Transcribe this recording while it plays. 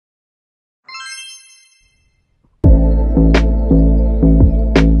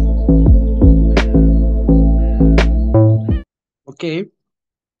Okay.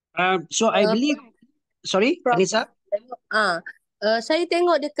 So I believe, sorry, Prof, Anissa? tengok, saya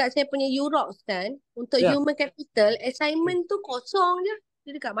tengok dekat saya punya UROX kan, untuk Ya, human capital, assignment tu kosong je.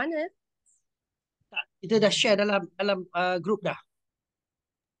 Dia dekat mana? tak, kita dah share dalam group dah.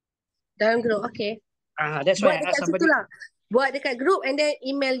 Dalam group, okay. That's why Buat I asked dekat situ somebody. lah. Buat dekat group and then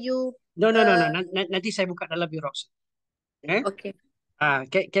email you. No, no, no, no. Uh, Nanti saya buka dalam Xerox. Eh? okay.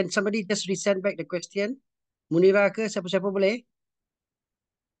 Can somebody just resend back the question? Munira ke siapa-siapa boleh?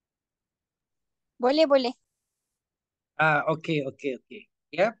 Boleh, boleh. Okay, okay, okay.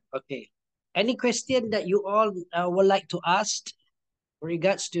 Yeah, okay. Any question that you all would like to ask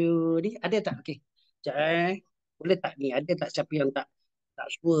regards to ni? Ada tak? Okay. Sekejap, boleh tak ni? Ada tak siapa yang tak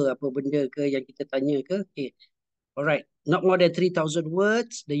sure apa benda ke yang kita tanya ke? Okay. Alright. Not more than 3,000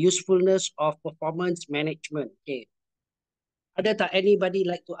 words. The usefulness of performance management. Okay. Ada tak anybody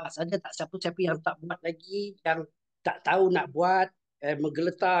like to ask? Ada tak siapa-siapa yang tak buat lagi, yang tak tahu nak buat,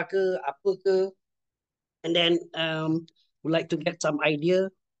 menggeletar ke, apa ke? And then would like to get some idea.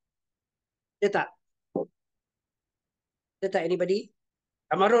 Ada tak? Ada tak anybody?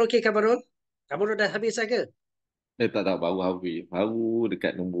 Kamarul, okay Kamarul? Kamarul dah habis ke? Tak baru habis. Baru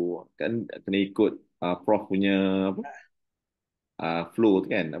dekat nombor. Kan kena ikut Prof punya apa? Flow tu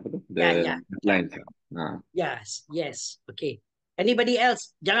kan? Apa tu? Ya, ya. Line. Yes, yes. Okay. Anybody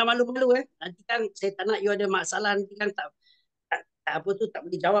else? Jangan malu-malu Nanti kan saya tak nak you ada masalah, nanti kan tak apa tu tak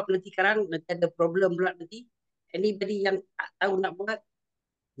boleh jawab nanti sekarang, nanti ada problem pula nanti. Anybody yang tak tahu nak buat,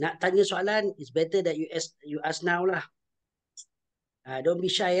 nak tanya soalan, it's better that you ask now lah. Don't be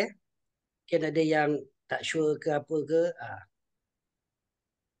shy Mungkin ada yang tak sure ke apa ke.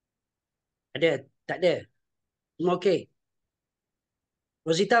 Ada? Tak ada? Semua okay?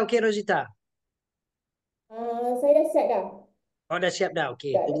 Rosita okay Rosita? Saya dah siap dah. Oh dah siap dah?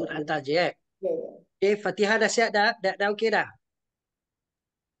 Okay. Dah, Tunggu dah. hantar je Ya, ya. Okay, Fatihah dah siap dah? Dah okay dah?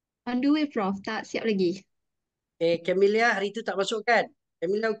 On the way, Prof. Tak siap lagi. Okay, Camelia hari tu tak masuk kan?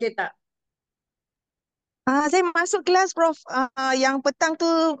 Camelia okay tak? Saya masuk kelas, Prof. Yang petang tu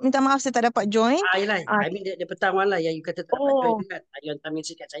minta maaf saya tak dapat join. Yelah. I mean the petang one lah yang you kata tak dapat join tu kan? You hantar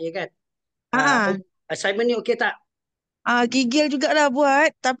message kat saya kan? Assignment ni okay tak? Gigil jugalah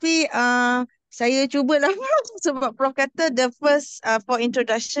buat, tapi saya cubalah sebab Prof kata the first for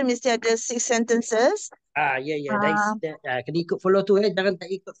introduction mesti ada 6 sentences. Ya. Kena ikut follow tu jangan tak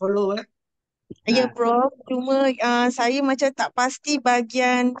ikut follow Ya, Prof. Cuma saya macam tak pasti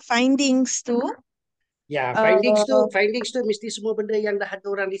bahagian findings tu. Ya, findings tu mesti semua benda yang dah ada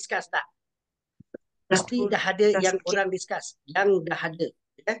orang discuss tak? Mesti dah ada yang orang discuss, yang dah ada.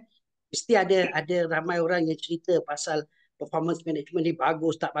 Mesti ada ramai orang yang cerita pasal performance management ni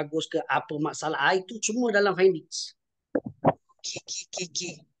bagus tak bagus ke, apa masalah. Itu semua dalam findings.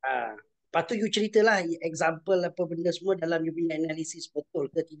 Okay. Lepas tu you ceritalah example apa benda semua dalam you punya analisis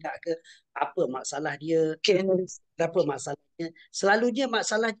betul ke tidak ke, apa masalah dia, apa masalahnya. Selalunya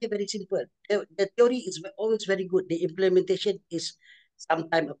masalah dia very simple. The theory is always very good. The implementation is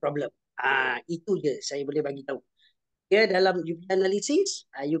sometimes a problem. Itu je saya boleh bagi tahu. Dia dalam you punya analisis,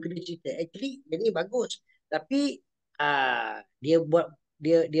 you kena cerita. Actually, ini bagus. Tapi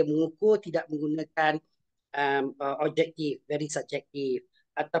dia mengukur tidak menggunakan objektif, very subjektif.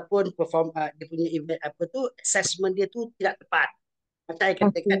 Ataupun dia punya event assessment dia tu tidak tepat. Macam saya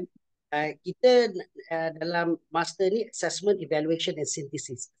katakan, kita dalam master ni assessment, evaluation and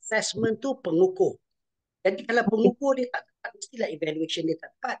synthesis. Assessment tu pengukur. Jadi kalau pengukur dia tak tepat, mestilah evaluation dia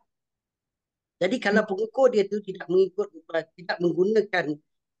tak tepat. Jadi kalau pengukur dia tu tidak menggunakan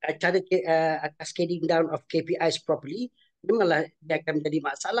cara cascading down of KPIs properly, memanglah dia akan menjadi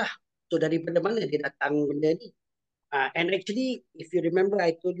masalah. So daripada mana dia datang benda ni? And actually, if you remember,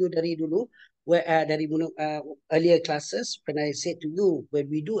 I told you dari dulu, dari earlier classes, when I said to you,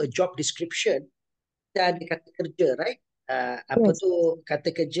 when we do a job description, kita ada kata kerja, right? Apa tu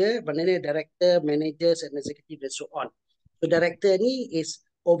kata kerja, maknanya director, managers, and executive, and so on. So director ni is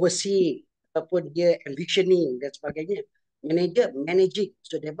overseeing, ataupun dia envisioning dan sebagainya. Manager, managing.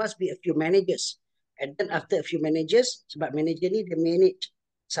 So there must be a few managers. And then after a few managers, sebab manager ni dia manage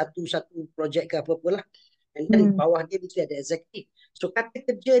satu-satu projek ke apa-apa lah. And then bawah dia mesti ada executive. So kata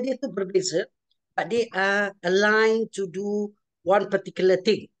kerja dia tu berbeza, but they are aligned to do one particular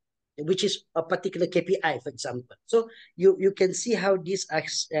thing, which is a particular KPI, for example. So you can see how this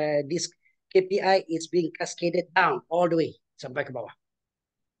KPI is being cascaded down all the way sampai ke bawah.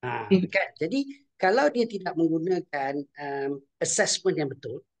 Kan? Jadi kalau dia tidak menggunakan assessment yang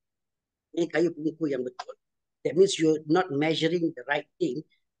betul, kayu pengukur yang betul, that means you're not measuring the right thing,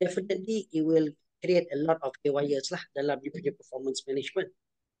 definitely it will create a lot of KYS lah dalam you punya performance management.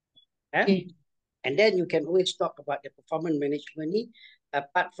 And then you can always talk about the performance management ni,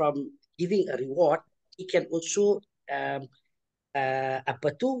 apart from giving a reward, it can also apa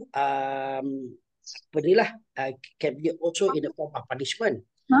ni lah, can be also in the form of punishment.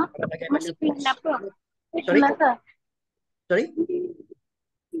 Huh? Kalau bagaimana Screen bos, kenapa? sorry, Kenapa? sorry,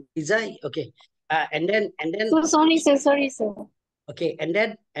 Izai, okay. And then So sorry sir. okay, and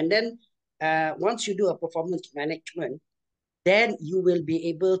then once you do a performance management, then you will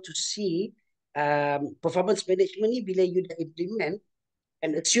be able to see performance management ni bila you dah implement,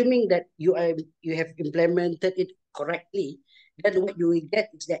 and assuming that you have implemented it correctly, then what you will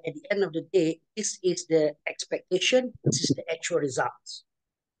get is that at the end of the day, this is the expectation, this is the actual results.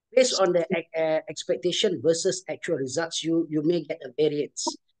 Based on the expectation versus actual results, you may get a variance.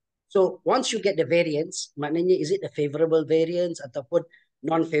 So once you get the variance, maknanya is it a favorable variance ataupun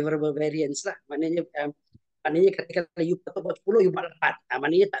non-favorable variance lah. Maknanya katakanlah you patut buat 10, you buat 8.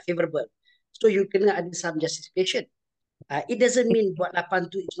 Maknanya tak favorable. So you kena ada some justification. It doesn't mean buat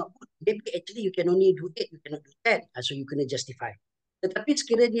 8 tu is not good. Maybe actually you can only do 8, you cannot do 10. So you kena justify. Tetapi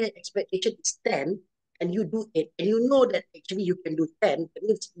sekiranya expectation is 10 and you do 8 and you know that actually you can do 10, that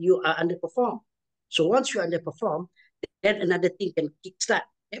means you are underperform. So once you underperform, then another thing can kickstart.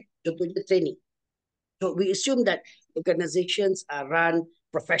 Contohnya training. So we assume that organizations are run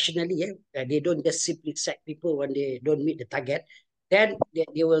professionally. They don't just simply sack people when they don't meet the target. Then they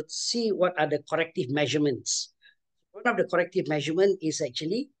will see what are the corrective measurements. One of the corrective measurement is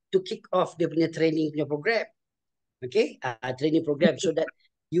actually to kick off the training program. Okay, training program, so that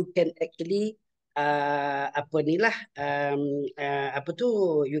you can actually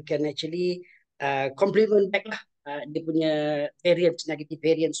you can actually complement back lah dia punya variance, negative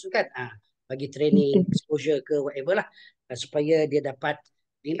variance tu kan, bagi training, exposure ke whatever lah, supaya dia dapat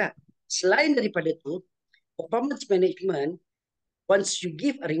ni lah. Selain daripada tu, performance management, once you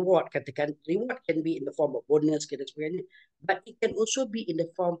give a reward, katakan reward can be in the form of bonus dan sebagainya, but it can also be in the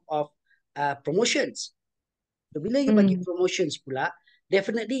form of promotions. So bila you bagi promotions pula,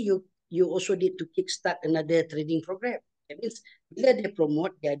 definitely you also need to kickstart another training program. That means bila dia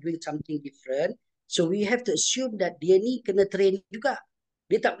promote, they are doing something different. So we have to assume that dia ni kena train juga.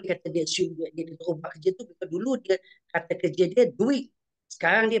 Dia tak boleh kata dia assume dia ubah kerja tu, because dulu dia kata kerja dia doing,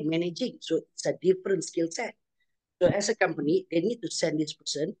 sekarang dia managing. So it's a different skill set. So as a company, they need to send this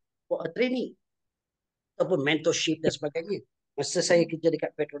person for a training ataupun mentorship dan sebagainya. Masa saya kerja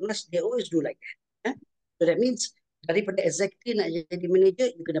dekat Petronas, they always do like that. So that means daripada executive nak jadi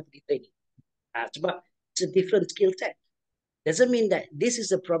manager, you kena pergi training. Sebab it's a different skill set. Doesn't mean that this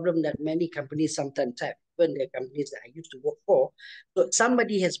is a problem that many companies sometimes have, even the companies that I used to work for. So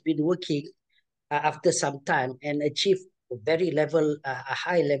somebody has been working after some time and achieve a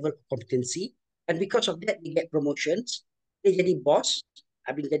high level of competency, and because of that they get promotions. Dia jadi boss,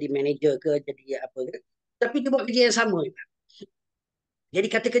 jadi manager ke, jadi apa ke, tapi dia buat kerja yang sama. Jadi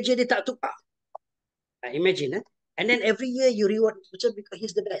kata kerja dia tak tukar. Imagine, and then every year you reward the person because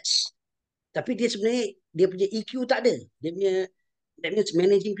he's the best. Tapi dia sebenarnya dia punya EQ tak ada. Dia punya, that means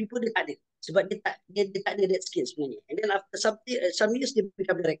managing people dia tak ada. Sebab dia tak ada that skill sebenarnya. And then after some years dia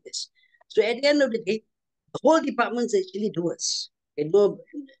become directors. So at the end of the day, the whole department is actually doers. No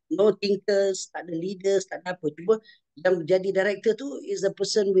thinkers, tak ada leaders, tak ada apa. Cuma yang jadi director tu is the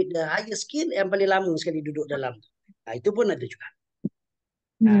person with the highest skill yang paling lama sekali duduk dalam. Itu pun ada juga.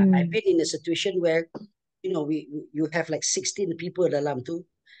 I've been in a situation where you have like 16 people dalam tu.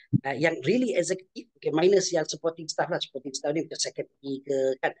 Yang really executive, okay, minus yang supporting staff lah. Supporting staff ni macam secretary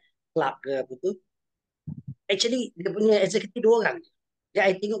ke kan, club ke apa tu. Actually dia punya executive 2 orang.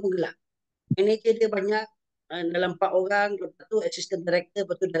 Dia I tengok pun gelap. Manager dia banyak, dalam 4 orang, lepas tu assistant director,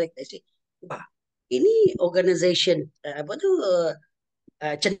 lepas tu director. Wah, ini organisation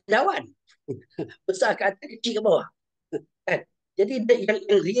cendawan. Besar ke atas, kecil ke bawah. Kan? Jadi yang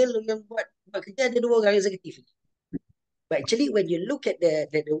real yang buat kerja ada 2 orang executive. But actually when you look at the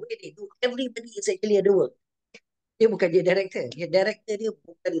way they do, everybody is actually a doer. Dia bukan dia director. Director dia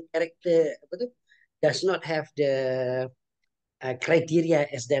bukan character does not have the criteria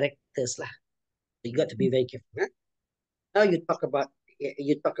as directors lah. You got to be very careful. Now you talk about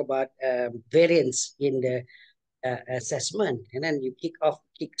variance in the assessment, and then you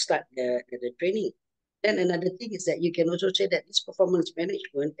kickstart the training. Then another thing is that you can also say that this performance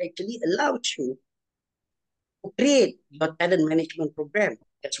management actually allows you to create your talent management program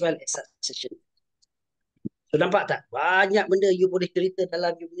as well as succession. So nampak tak? Banyak benda you boleh cerita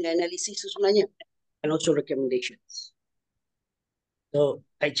dalam you punya analisis sebenarnya, and also recommendations. So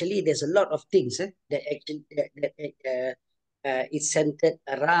actually there's a lot of things that actually is centered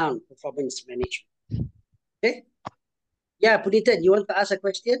around performance management. Okay? Yeah, Punitan, you want to ask a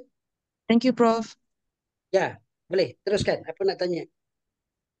question? Thank you, Prof. Ya, boleh. Teruskan. Apa nak tanya?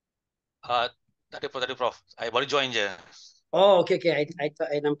 Tadi Prof. Saya baru join je. Oh, okay. I thought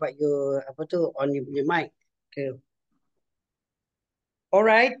I nampak you, apa tu, on you punya mic. Okay.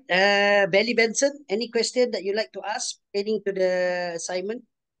 Alright. Belly Benson, any question that you like to ask pertaining to the assignment?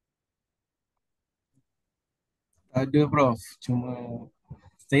 Ada Prof. Cuma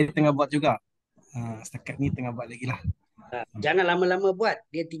saya tengah buat juga. Setakat ni tengah buat lagi lah. Jangan lama-lama buat.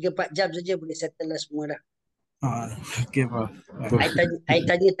 Dia 3-4 jam saja boleh settle lah semua dah. Okay Prof. I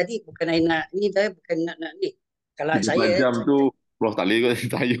tanya tadi bukan I nak ni dah, bukan nak ni. Kalau 3-4 saya jam tu Prof tak boleh kot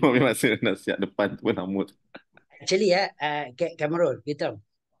saya ambil masa nak siap depan tu pun lama. actually Cameron, kita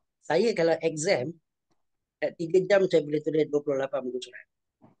saya kalau exam 3 jam saya boleh tulis 28 muka surat.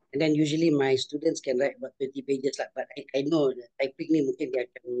 And then usually my students can write about 20 pages lah. But I know typing ni mungkin dia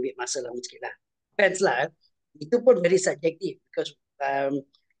akan ambil masa lama sikit lah. Depends lah. Itu pun very subjective because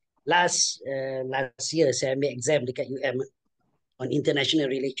last year saya ambil exam dekat UM on international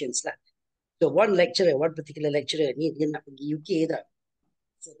relations lah. So one particular lecturer ni dia nak pergi UK tak.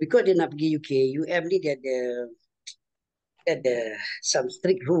 So because dia nak pergi UK, UM ni dia ada some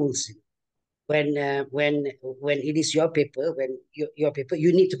strict rules. When it is your paper, your paper,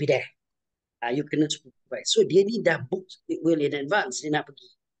 you need to be there. You kena supervise. So dia ni dah book well in advance dia nak pergi.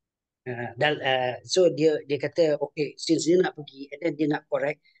 So dia kata okay, since dia nak pergi and then dia nak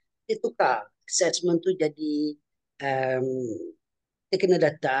correct, dia tukar assessment tu jadi kita kena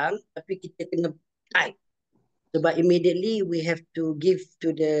datang tapi kita kena type. Sebab immediately we have to give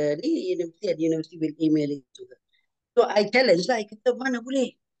to the university and the university will email it to her. So I challenge lah, I kata mana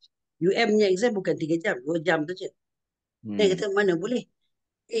boleh. UM punya exam bukan 3 jam, 2 jam saja. Dia kata mana boleh.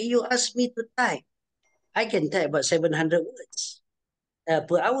 You ask me to type. I can type about 700 words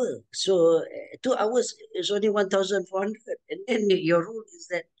per hour. So 2 hours is only 1,400. And then your rule is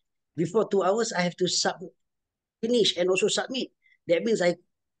that before 2 hours, I have to finish and also submit. That means I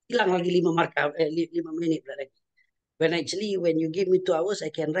hilang lagi 5 minit pula lagi. When you give me 2 hours,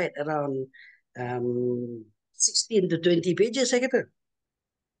 I can write around 16 to 20 pages, saya kata.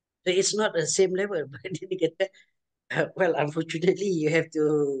 So it's not the same level. But dia kata, well, unfortunately, you have to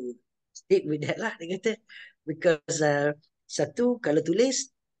stick with that lah, dia kata. Because satu, kalau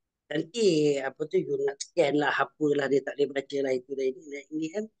tulis, nanti apa tu, you nak scan lah, apalah, dia tak boleh baca lah, itu dan ini. In the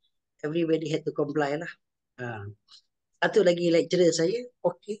end, everybody had to comply lah. Satu lagi lecturer saya,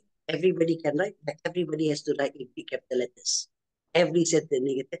 okay, everybody can write, but everybody has to write in big capital letters. Every sentence,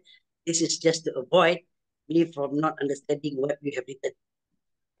 dia kata, this is just to avoid me from not understanding what you have written.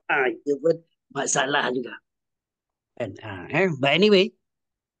 Itu pun masalah juga. But anyway,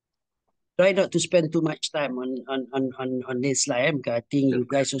 try not to spend too much time on this lah. Because I think you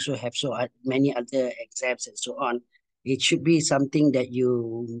guys also have so many other exams and so on. It should be something that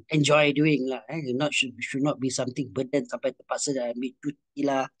you enjoy doing lah. Should not be something burden sampai terpaksa dah ambil cuti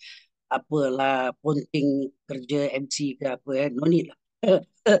lah, apalah, ponting kerja MC ke apa. No need lah.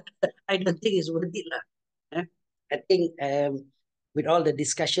 I don't think it's worth it lah. I think with all the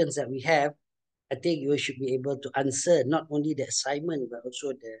discussions that we have, I think you should be able to answer not only the assignment but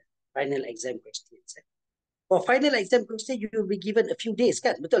also the final exam questions. For final exam question, you will be given a few days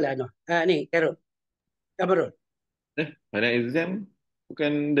kan? Betul lah, no? Ni, Cameron. Final exam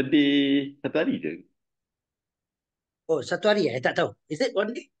bukan the day satu hari je. Oh, 1 hari tak tahu. Is it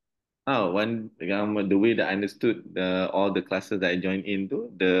 1 day? The way that I understood all the classes that I joined in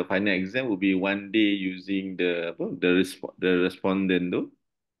tu, the final exam will be 1 day using the respondent tu.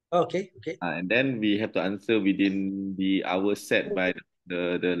 Okay. And then we have to answer within the hours set by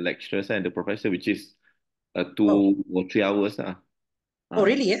the lecturers and the professor, which is 2 or 3 hours lah. Oh,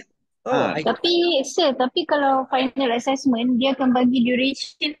 really? Tapi kalau final assessment dia akan bagi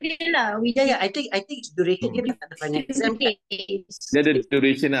duration dia lah. I think it's duration dia tak ada final exam kan? Dia ada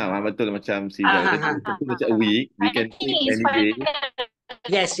duration lah, betul macam Siza. Itu macam a week, we can take any day.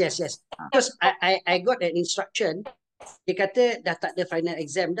 Yes. Because I got an instruction. Dia kata dah tak ada final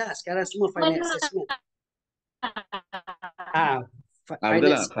exam dah. Sekarang semua final assessment.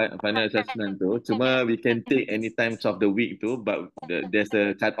 Betul lah, final assessment tu. Cuma we can take any times of the week tu, but there's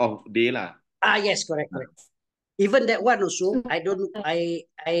a cut off day lah. Yes, correct. Even that one also,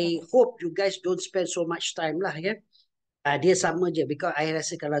 I hope you guys don't spend so much time lah, ya. Dia sama je, because I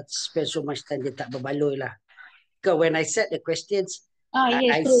rasa kalau spend so much time, dia tak berbaloi lah. Because when I set the questions,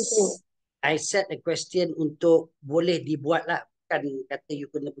 I set the question untuk boleh dibuat lah. Kan kata you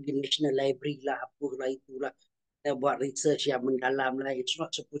kena pergi National Library lah, apalah itulah. Buat research yang mendalam lah. It's not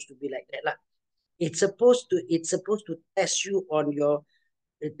supposed to be like that lah. It's supposed to test you on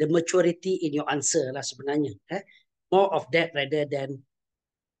the maturity in your answer lah sebenarnya. More of that rather than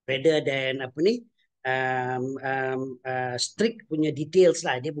rather than apa ni strict punya details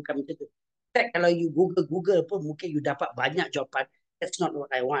lah. Dia bukan macam tu. In fact, kalau you Google pun mungkin you dapat banyak jawapan. That's not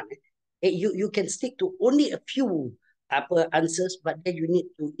what I want. You can stick to only a few answers, but then you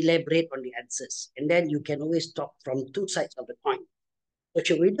need to elaborate on the answers. And then you can always talk from two sides of the coin. So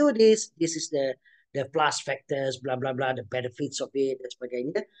should we do this? This is the plus factors, blah, blah, blah, the benefits of it, dan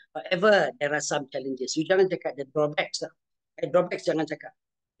sebagainya. However, there are some challenges. You jangan cakap the drawbacks lah. Drawbacks jangan cakap.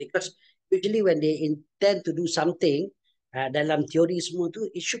 Because usually when they intend to do something, dalam teori semua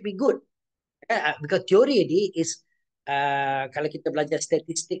tu, it should be good. Because teori ni is, kalau kita belajar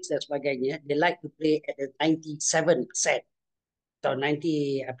statistics dan sebagainya, they like to play at the 97%. Atau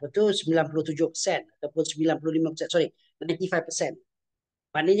 97% ataupun 95%, sorry, 95%.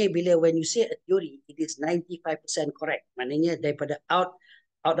 Maknanya bila when you say a theory, it is 95% correct. Maknanya daripada out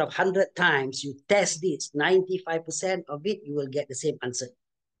of 100 times, you test this, 95% of it, you will get the same answer.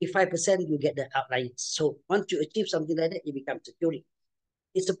 5% you get the outliers. So once you achieve something like that, it becomes a theory.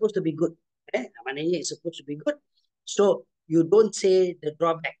 It's supposed to be good. Maknanya it's supposed to be good. So you don't say the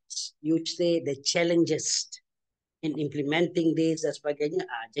drawbacks, you say the challenges in implementing this dan sebagainya.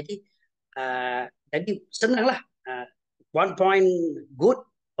 Jadi senanglah. 1 point good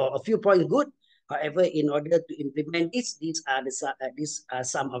or a few points good. However, in order to implement this, these are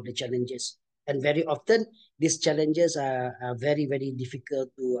some of the challenges. And very often, these challenges are very, very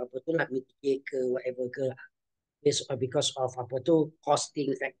difficult to mitigate ke whatever ke. Because of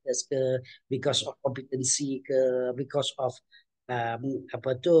costing factors ke, because of competency ke, because of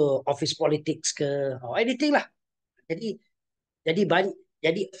office politics ke, or anything lah. Jadi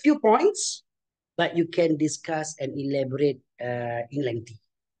a few points, but you can discuss and elaborate in lengthy.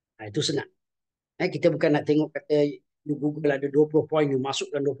 Itu senang. Kita bukan nak tengok kata you Google ada 20 point, you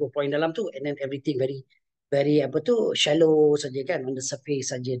masukkan 20 point dalam tu, and then everything very shallow saja kan, on the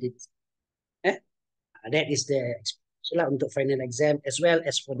surface saja. That is the expectation lah untuk final exam as well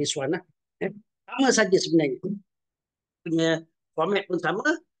as for this one lah. Sama saja sebenarnya. Punya format pun sama,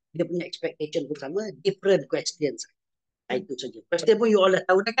 dia punya expectation pun sama, different questions. Itu saja. Question pun you all dah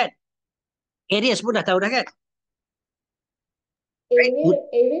tahu dah kan? Areas pun dah tahu dah kan?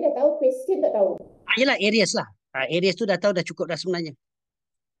 Area dah tahu, question tak tahu. Yelah, areas lah. Areas tu dah tahu, dah cukup dah sebenarnya.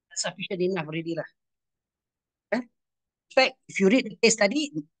 Sufficient enough already lah. In fact, if you read the case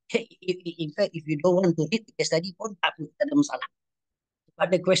study, in fact, if you don't want to read the case study pun tak ada masalah.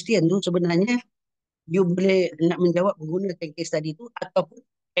 Pada question tu sebenarnya, you boleh nak menjawab menggunakan case study tu ataupun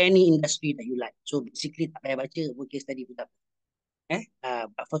any industry that you like. So basically tak payah baca pun case study pun tak apa.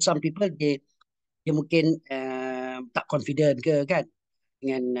 But for some people, dia mungkin tak confident ke kan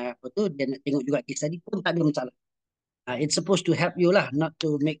dengan dia nak tengok juga case study pun tak ada masalah. It's supposed to help you lah, not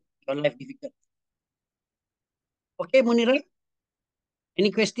to make your life difficult. Okay, Munira?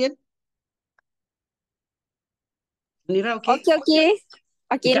 Any question? Munira, okay?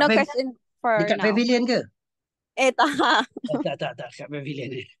 Okay, no Dekat question for dekat now. pavilion ke? Tak. Tak, kat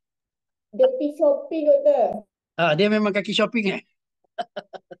pavilion ni. Dia pergi shopping doktor. Dia memang kaki shopping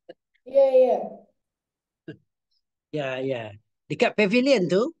Ya. Ya. Dekat pavilion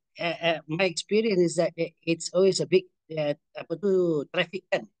tu, my experience is that it's always a big traffic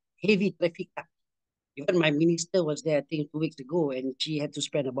kan, heavy traffic lah. Even my minister was there I think 2 weeks ago, and she had to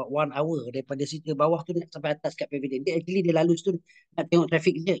spend about 1 hour daripada situ bawah tu nak sampai atas kat pavilion. Dia lalu situ nak tengok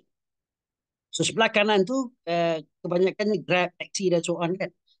traffic je. So sebelah kanan tu kebanyakan Grab, taxi dan so on kan.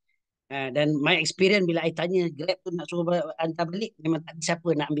 Dan my experience bila I tanya Grab tu nak suruh hantar balik, memang tak ada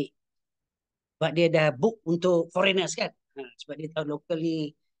siapa nak ambil. Sebab dia dah book untuk foreigners kan. Sebab dia tahu local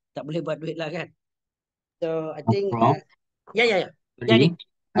ni tak boleh buat duit lah kan. So I think ya.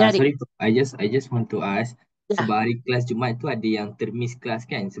 Sorry, I just want to ask, sebab hari kelas Jumaat tu ada yang termiss kelas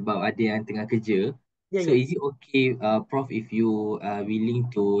kan, sebab ada yang tengah kerja. So is it okay, Prof, if you are willing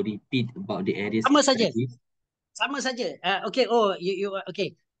to repeat about the areas? Sama saja. Okay. You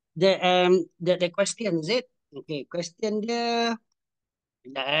okay. The question is it? Okay, question dia.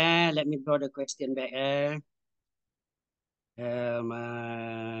 Let me draw the question back.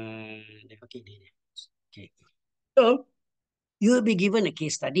 Okay. So you will be given a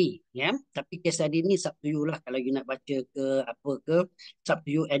case study, Tapi case study ni up to you lah. Kalau you nak baca ke apa ke, up to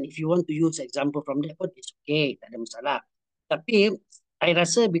you. And if you want to use example from that pun, it's okay, tak ada masalah. Tapi I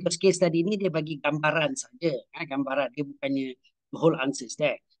rasa because case study ni dia bagi gambaran saja, gambaran dia bukannya the whole answers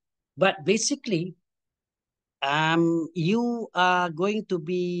there. But basically, you are going to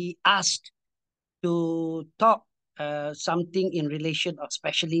be asked to talk something in relation of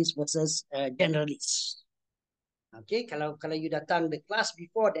specialists versus generalists. Okay, kalau you datang the class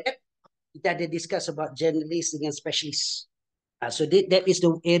before that, kita ada discuss about generalist dengan specialist. So that is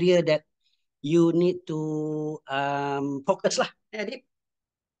the area that you need to focus lah. Adik.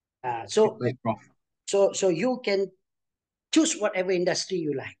 So Baik, Prof. so you can choose whatever industry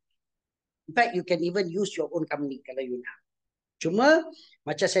you like. In fact, you can even use your own company kalau you nak. Cuma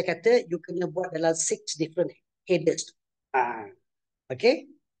macam saya kata, you kena buat dalam 6 different headers. Okay?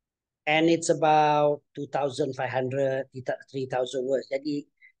 And it's about 2,500, 3,000 words. Jadi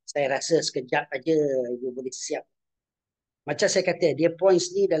saya rasa sekejap aja you boleh siap. Macam saya kata, dia points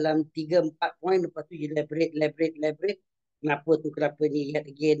ni dalam 3-4 point, lepas tu you elaborate. Kenapa tu, kenapa ni, yet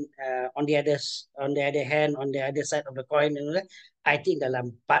again, on the other hand, on the other side of the coin, I think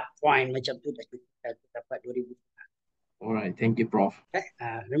dalam 4 point macam tu dah cukup dapat 2,000. Alright, thank you, Prof.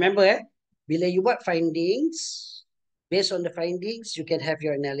 Remember, bila you buat findings, based on the findings, you can have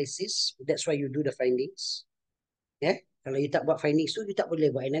your analysis. That's why you do the findings. Kalau you tak buat findings tu, you tak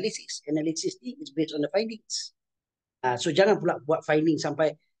boleh buat analysis. Analysis ni is based on the findings. So jangan pula buat finding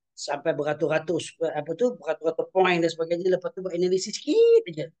sampai beratus-ratus beratus-ratus point dan sebagainya, lepas tu buat analisis sikit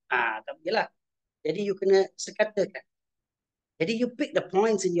aja. Tak boleh lah. Jadi you kena sekatakan. Jadi you pick the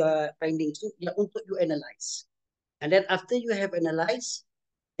points in your findings tu yang untuk you analyze. And then after you have analyzed,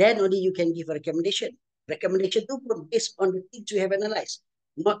 then only you can give a recommendation. Recommendation tu pun based on the things you have analyzed,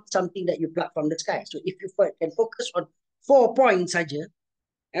 not something that you pluck from the sky. So if you can focus on 4 points saja,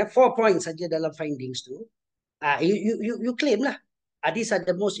 4 points saja dalam findings tu, you claim lah. These are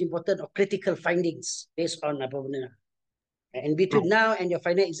the most important or critical findings based on apa benda. And between now and your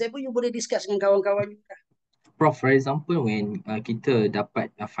final exam, you boleh discuss dengan kawan-kawan juga. Prof, for example, when kita dapat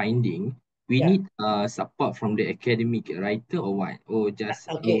finding, we need support from the academic writer or what? Or just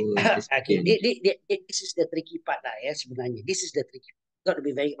Okay. our experience? This is the tricky part lah sebenarnya. This is the tricky part. Got to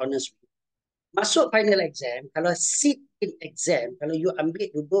be very honest with you. Masuk final exam, kalau sit in exam, kalau you ambil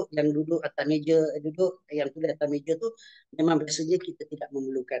yang duduk atas meja, yang tulis atas meja tu, memang biasanya kita tidak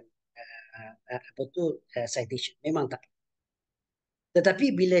memerlukan citation. Memang tak.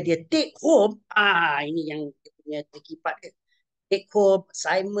 Tetapi bila dia take home, ini yang punya tricky part dia. Take home,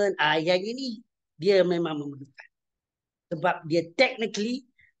 assignment, yang ini dia memang memerlukan. Sebab dia technically,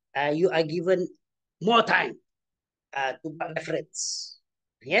 you are given more time to buat reference.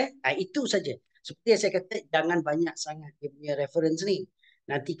 Itu saja. Seperti yang saya kata, jangan banyak sangat dia punya reference ni.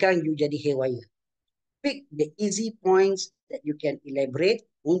 Nanti kan you jadi haywire. Pick the easy points that you can elaborate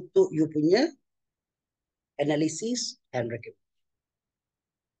untuk you punya analysis and recommend.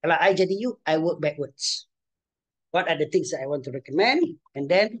 Kalau I jadi you, I work backwards. What are the things that I want to recommend? And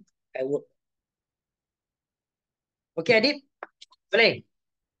then I work. Okay, Adib? Boleh?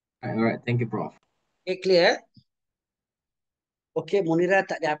 Alright, thank you, Prof. Okay, clear? Okay, Munira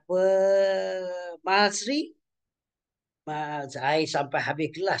tak ada apa. Masri? Saya sampai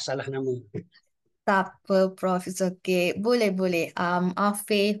habis kelas salah nama. Tak apa, Prof. It's okay. Boleh.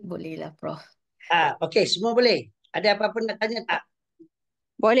 Afif, boleh lah, Prof. Okay, semua boleh. Ada apa-apa nak tanya tak?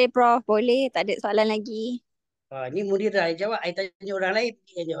 Boleh, Prof. Boleh. Tak ada soalan lagi. Ni Munira yang jawab. I tanya orang lain,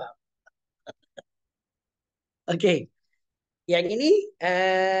 dia jawab. Okay. Yang ini,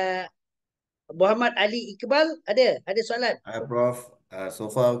 Muhammad Ali Iqbal, ada soalan? Prof, so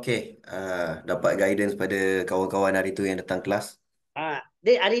far okay. Dapat guidance pada kawan-kawan hari tu yang datang kelas.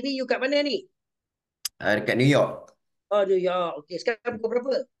 Dek, hari ni you kat mana ni? Dekat New York. Oh, New York. Okay, sekarang pukul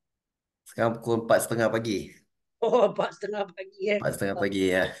berapa? Sekarang pukul 4:30 pagi. Oh, 4:30 pagi 4:30 pagi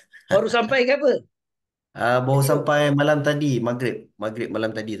ya. Baru sampai ke apa? Baru sampai malam tadi, Maghrib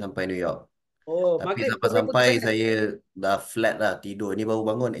malam tadi sampai New York. Oh, Tapi Maghrib sampai-sampai saya dah flat dah tidur. Ni baru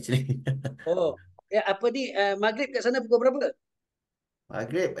bangun actually. Oh, apa ni? Maghrib kat sana pukul berapa?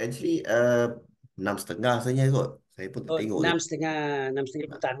 Maghrib actually 6:30 rasanya kot. Saya pun tak tengok. 6:30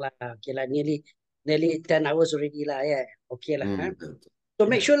 petang lah. Okay lah, nearly 10 hours already lah Okay lah. So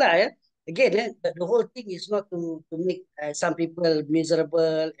make sure lah again the whole thing is not to make some people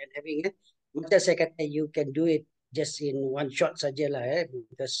miserable and having macam saya kata, you can do it just in one shot sajalah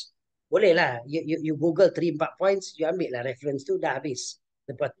because boleh lah, you Google 3-4 points, you ambil lah reference tu, dah habis.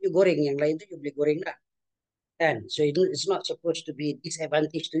 Lepas tu you goreng yang lain tu, you boleh goreng lah. Kan? So it's not supposed to be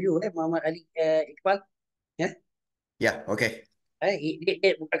disadvantage to you Muhammad Ali Iqbal. Yeah, okay.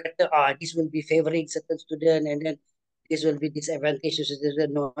 It bukan kata this will be favoring certain student and then this will be disadvantage to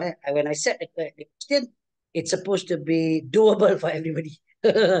student. No, when I said the question, it's supposed to be doable for everybody.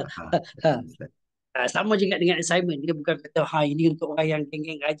 Sama juga dengan assignment. Dia bukan kata ini untuk orang yang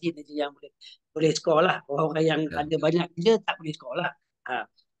geng-geng rajin aja yang boleh skor lah. Orang yang ada banyak kerja tak boleh skor lah.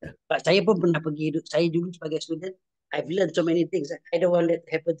 Saya pun pernah pergi, saya dulu sebagai student, I've learned so many things. I don't want that to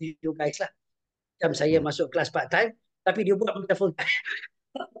happen to you guys lah. Macam saya masuk kelas part time, tapi dia buat macam full time.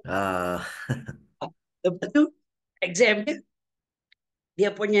 Lepas tu, exam dia, dia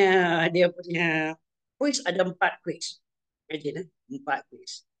punya quiz ada 4 quiz. Imagine 4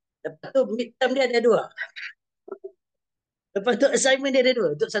 quiz. Lepas tu midterm dia ada 2. Lepas tu assignment dia ada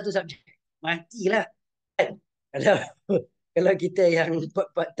 2 untuk satu subjek. Matilah. Kan? Kalau kalau kita yang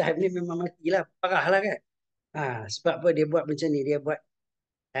buat part time ni memang matilah, parahlah kan. Sebab apa dia buat macam ni, dia buat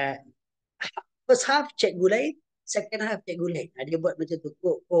uh, first half cikgu lain, second half cikgu lain. Dia buat macam tu,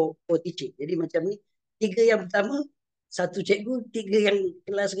 co-teaching. Jadi macam ni, 3 yang pertama, 1 cikgu, 3 yang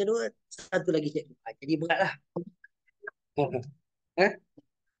kelas kedua, 1 lagi cikgu. Jadi beratlah. Eh?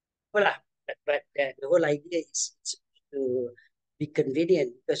 Well, but the whole idea is to be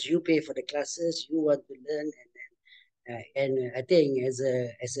convenient because you pay for the classes, you want to learn, and I think as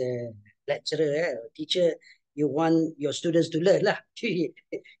a lecturer, teacher, you want your students to learn lah. You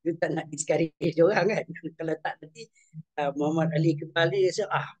tak nak discourage orang kan. Kalau tak nanti Muhammad Ali kembali dia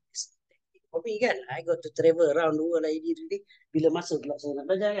it's for me kan, I got to travel around the world ini bila masa pula saya nak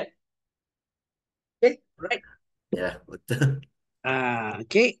belajar kan. Okay, right. Ya, betul.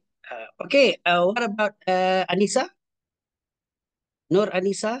 Okay. What about Anissa? Nur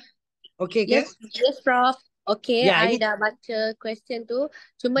Anissa? Okay ke? Yes, Prof. Okay, Ya, I ini dah baca question tu.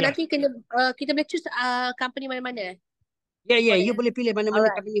 Cuma ya. nanti kena kita boleh choose company mana-mana. Ya, you boleh pilih mana-mana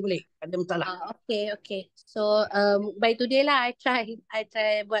Alright. company boleh. Tak ada masalah. Okay. So by today lah, I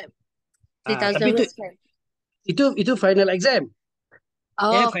try buat Tapi 3,000 words kan. itu final exam.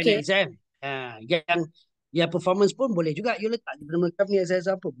 Final Okay. exam. Yang performance pun boleh juga. You letak di nama company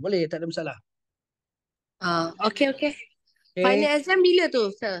saya apa boleh, tak ada masalah. Okay. Okay. Final exam bila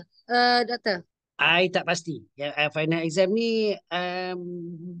tu, sir? Doktor? I tak pasti. Final exam ni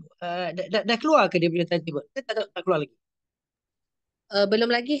dah keluar ke dia punya timetable? Tak keluar lagi.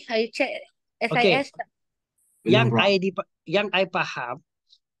 Belum lagi. I check Okay. SIS. Yang I faham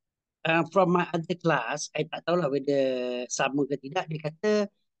from my other class, I tak tahulah whether sama ke tidak. Dia kata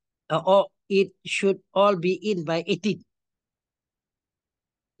it should all be in by 18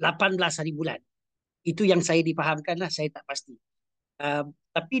 hari bulan. Itu yang saya dipahamkan lah. Saya tak pasti.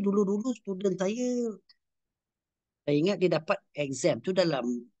 Tapi dulu-dulu student saya ingat dia dapat exam tu dalam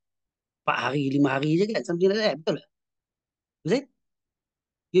 4 hari, 5 hari je kan. Something like that. Betul tak? Is it?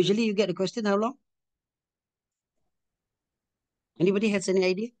 Usually you get the question how long? Anybody has any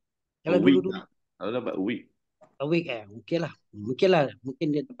idea? A Kalau week dulu-dulu. lah. Kalau dapat a week. A week Okay lah. Mungkin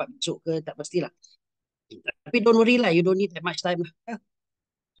dia dapat besok ke, tak pastilah. Tapi don't worry lah. You don't need that much time lah.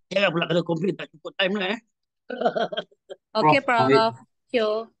 Jangan pula kalau complain tak cukup time lah. Okay, Prof, Prof.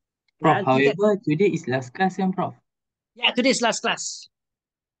 Sure. Prof, Nanti kan. however, today is last class kan, Prof? Yeah, today is last class.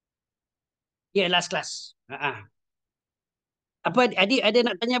 Yeah, last class. Apa adik ada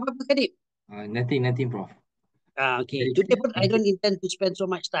nak tanya apa-apa ke adik? Nothing, Prof. Okay. Very Today clear. pun I Thank don't you. intend to spend so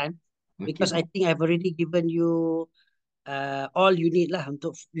much time Okay, because I Prof. think I've already given you all you need lah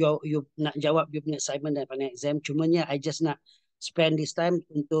untuk you nak jawab you punya assignment dan final exam. Cumanya I just nak spend this time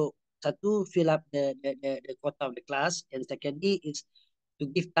untuk satu fill up the quota of the class, and secondly is to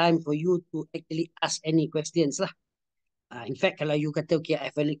give time for you to actually ask any questions lah. In fact, kalau you kata, okay,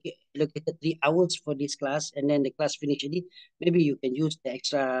 I've allocated 3 hours for this class and then the class finish already, maybe you can use the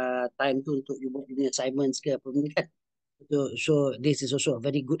extra time tu untuk you buat your assignments ke apa benda kan. So this is also a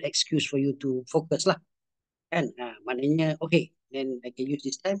very good excuse for you to focus lah. Kan? Maknanya, okay, then I can use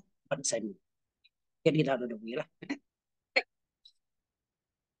this time for assignment. Get it out of the way lah.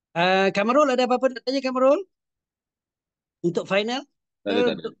 Kamarul, ada apa-apa nak tanya Kamarul? Untuk final? Tak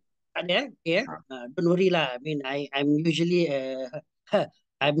ada. Ada okay. Don't worry lah. I mean, I'm usually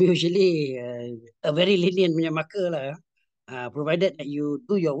I'm usually a very lenient punya marker lah. Provided that you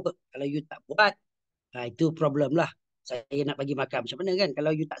do your work. Kalau you tak buat, itu problem lah. Saya nak bagi makan macam mana kan?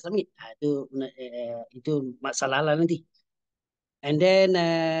 Kalau you tak submit, itu masalah lah nanti. And then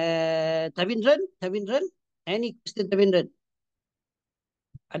Tavindran, any question Tavindran?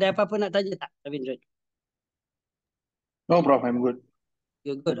 Ada apa-apa nak tanya tak Tavindran? No, Prof, I'm good.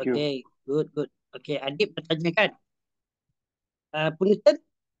 You're good, Thank you. okay. Good. Okay, Adib bertanya kan? Puniten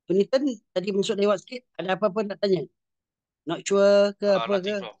tadi masuk lewat sikit. Ada apa-apa nak tanya? Not sure ke apa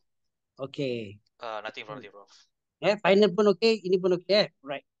ke? Nothing, Prof. Okay. Nothing, Prof. Final pun okay, ini pun okay.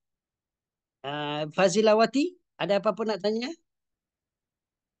 Right. Fazilawati, ada apa-apa nak tanya?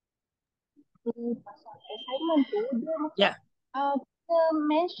 Pasal assignment tu dia macam Ya. kita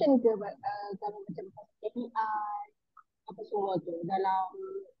mention ke kalau macam KPI apa semua tu dalam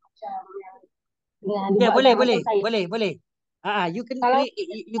macam yang dengan Ya, dibuat boleh. exam Boleh. You can kalau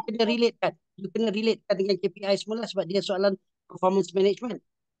relatekan. You kena relatekan dengan KPI semula sebab dia soalan performance management.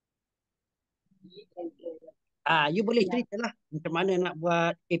 You boleh cerita lah macam mana nak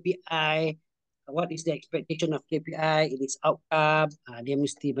buat KPI, what is the expectation of KPI, it is outcome, dia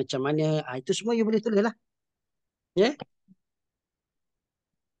mesti macam mana, itu semua you boleh tulis lah. Yeah?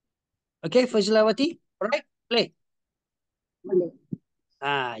 Okay, Fazilawati, alright, boleh. Boleh.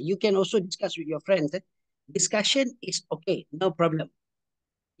 You can also discuss with your friends. Discussion is okay, no problem.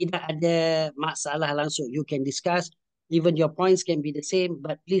 Tidak ada masalah langsung. You can discuss, even your points can be the same,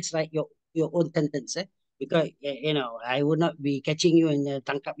 but please write your own sentence. Because, you know, I will not be catching you and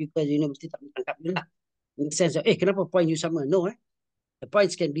tangkap you ke university tak tangkap you lah. In the sense of, kenapa point you sama? No, The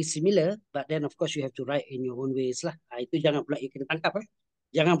points can be similar, but then of course you have to write in your own ways lah. Itu jangan pula you kena tangkap.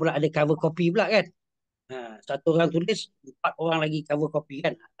 Jangan pula ada cover copy pula kan. Satu orang tulis, 4 orang lagi cover copy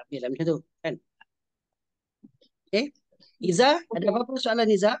kan. Tapi dalam macam tu kan. Okay. Iza, ada apa-apa soalan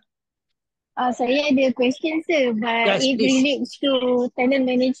Iza? Saya ada question sir, but Yes, it please. relates to talent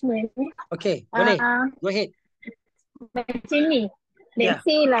management. Okay, boleh. Go ahead. Macam ni. Let's Yeah.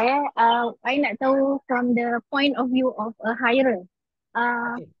 say lah I nak tahu from the point of view of a hirer.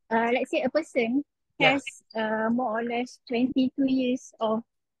 Let's say a person Yeah. has more or less 22 years of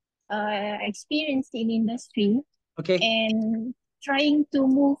experience in industry. Okay. And trying to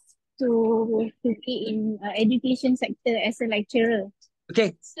move to be in education sector as a lecturer.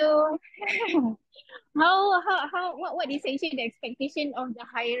 Okay. So what is actually the expectation of the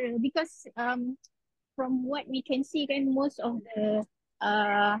hirer? Because from what we can see, then most of the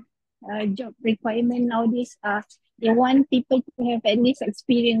job requirement nowadays they want people to have at least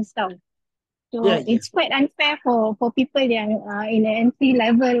experience tau. So it's quite unfair for people yang in an entry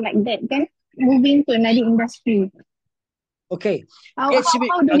level like that kan, moving to another industry. Okay. How do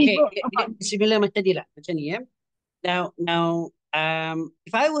we go about similar macam ni lah. Macam ni Now,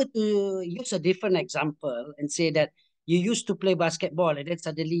 if I were to use a different example and say that you used to play basketball and then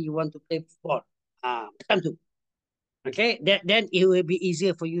suddenly you want to play football. Macam tu. Okay. Then it will be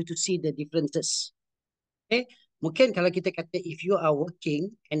easier for you to see the differences. Okay. Mungkin kalau kita kata if you are working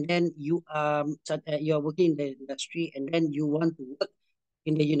and then you are working in the industry and then you want to work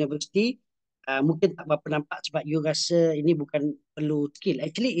in the university, mungkin tak berapa nampak sebab you rasa ini bukan perlu skill.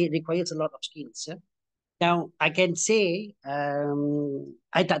 Actually, it requires a lot of skills. Now, I can say,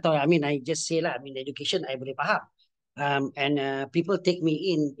 I tak tahu, I mean, I just say lah, I mean, education, I boleh faham. And people take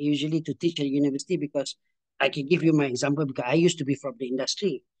me in usually to teach at university because I can give you my example because I used to be from the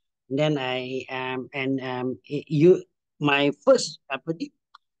industry. And then my first,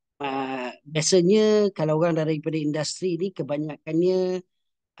 biasanya kalau orang daripada industri ni kebanyakannya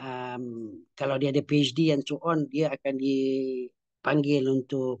kalau dia ada PhD and so on, dia akan dipanggil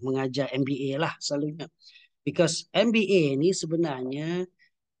untuk mengajar MBA lah selalunya. Because MBA ni sebenarnya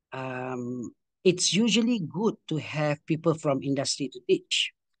it's usually good to have people from industry to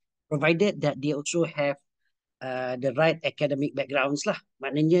teach, provided that they also have the right academic backgrounds lah.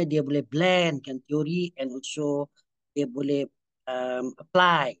 Maknanya dia boleh blendkan teori and also dia boleh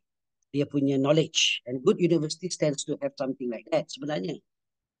apply dia punya knowledge. And good universities tends to have something like that sebenarnya.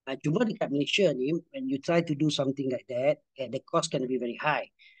 Cuma dekat Malaysia ni, when you try to do something like that, the cost can be very high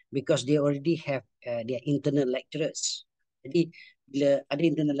because they already have their internal lecturers. Jadi bila ada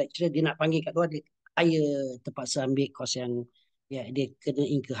internal lecturer, dia nak panggil kat luar, dia hire, terpaksa ambil cost yang dia kena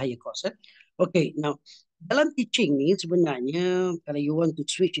incur higher cost. Okay, now dalam teaching ni sebenarnya kalau you want to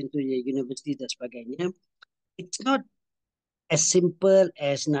switch into the university dan sebagainya, it's not as simple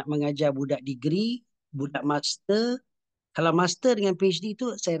as nak mengajar budak degree, budak master. Kalau master dengan PhD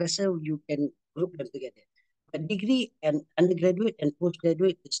tu, saya rasa you can group them together. But degree and undergraduate and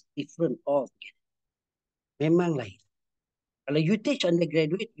postgraduate is different altogether. Memang lain. Kalau you teach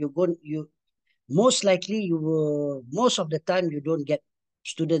undergraduate, most likely most of the time you don't get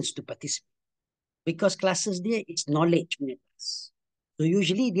students to participate. Because classes dia is knowledge punya class. So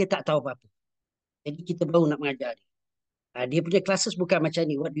usually dia tak tahu apa-apa. Jadi kita baru nak mengajar dia. Dia punya classes bukan macam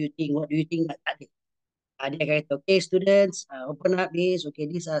ni. What do you think? Tak ada. Dia akan kata, okay students, open up this. Okay,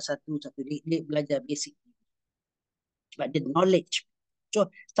 these are satu. Dia belajar basic. Sebab dia knowledge. So,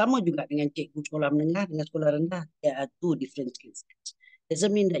 sama juga dengan cikgu sekolah menengah dengan sekolah rendah. There are two different skill sets.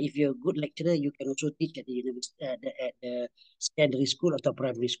 Doesn't mean that if you're a good lecturer, you can also teach at the university, at the secondary school atau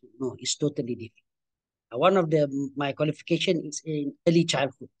primary school. No, it's totally different. One of my qualification is in early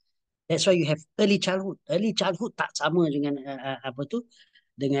childhood. That's why you have early childhood. Early childhood tak sama dengan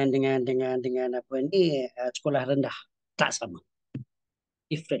dengan sekolah rendah, tak sama,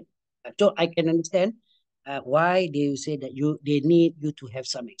 different. So I can understand why they say that they need you to have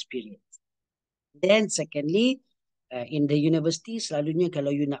some experience. Then secondly, in the university selalunya kalau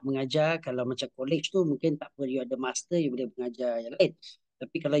you nak mengajar, kalau macam college tu mungkin tak perlu you ada master, you boleh mengajar yang lain.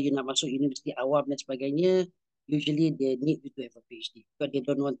 Tapi kalau you nak masuk universiti awam dan sebagainya, usually they need you to have a PhD because they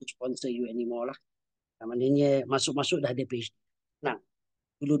don't want to sponsor you anymore lah. Maknanya masuk-masuk dah ada PhD. Nah,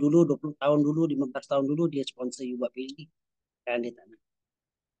 dulu-dulu 20 tahun dulu, 15 tahun dulu dia sponsor you buat PhD. Kan dia tak nak.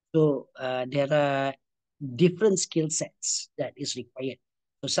 So there are different skill sets that is required.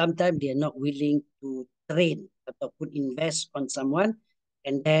 So sometimes they are not willing to train ataupun invest on someone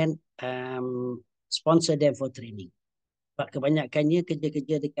and then sponsor them for training. Sebab kebanyakannya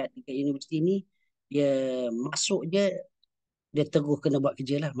kerja-kerja dekat universiti ni, dia masuk je, dia terus kena buat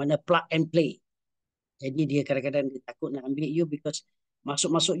kerja lah. Mana plug and play. Jadi dia kadang-kadang dia takut nak ambil you because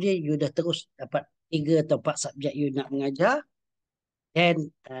masuk-masuk je, you dah terus dapat 3 atau 4 subjek you nak mengajar.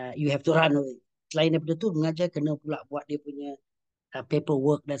 Then you have to run away. Selain daripada tu, mengajar kena pula buat dia punya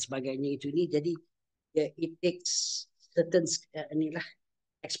paperwork dan sebagainya itu ni. Jadi it takes certain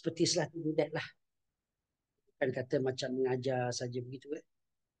expertise lah to do that lah. Bukan kata macam mengajar saja begitu.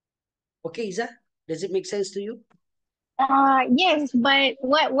 Okay, Izzah, does it make sense to you? Yes, but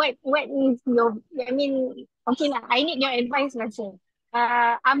what is your, I mean, okay lah, I need your advice lah, sir.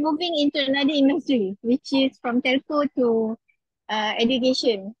 I'm moving into another industry, which is from telco to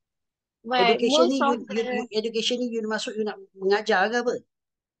education. But Education most ni, of the education ni you masuk, you nak mengajar ke apa?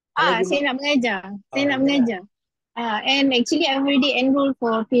 Kalau you saya nak mengajar. Saya nak yalah. mengajar. And actually I've already enrolled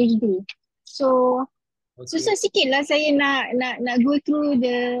for PhD. So susah sikit lah saya nak go through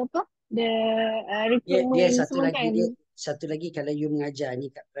the recruitment semua kan. Satu lagi kalau you mengajar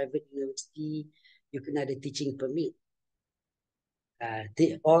ni kat private university, you kena ada teaching permit.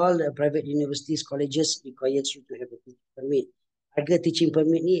 All the private universities, colleges requires you to have a teaching permit. Harga teaching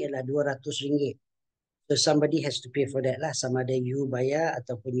permit ni ialah RM200. So somebody has to pay for that lah. Sama ada you bayar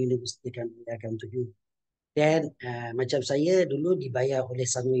ataupun universiti akan bayarkan untuk you. Then macam saya dulu dibayar oleh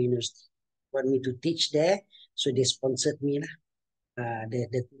Sunway University. Want me to teach there. So they sponsored me lah. The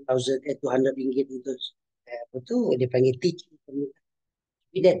RM200 untuk apa tu, dia panggil teaching permit.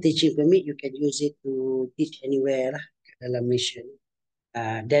 With that teaching permit, you can use it to teach anywhere lah dalam Malaysia.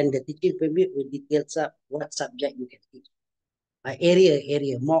 Then the teaching permit will details up what subject you can teach.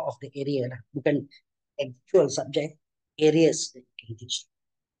 Area, more of the area lah. Bukan actual subject, areas that you can teach.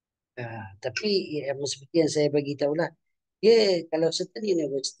 Tapi seperti yang saya bagi tahu lah, dia kalau certain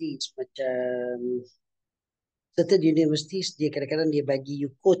universities macam certain universities, dia kadang-kadang dia bagi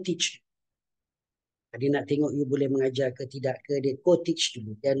you co-teach. Dia nak tengok you boleh mengajar ke tidak ke, dia co-teach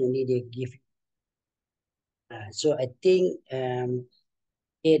dulu. Then only they give you. So I think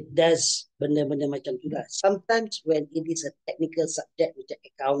it does benda-benda macam tu lah. Sometimes when it is a technical subject macam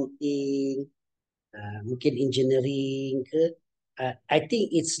accounting, mungkin engineering ke, I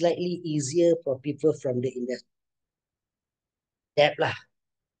think it's slightly easier for people from the industry. That lah.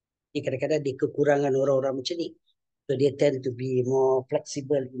 Kadang-kadang dia kekurangan orang-orang macam ni. So they tend to be more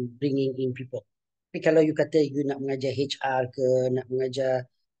flexible in bringing in people. Tapi kalau you kata you nak mengajar HR ke, nak mengajar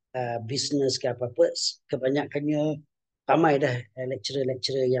business ke apa-apa, kebanyakannya ramai dah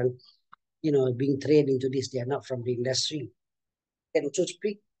lecturer-lecturer yang being trained into this, they are not from the industry. They can also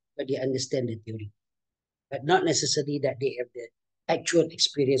speak, but they understand the theory. But not necessarily that they have the actual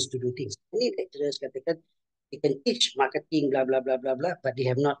experience to do things. Many lecturers katakan they can teach marketing, blah, blah, blah, blah, blah, but they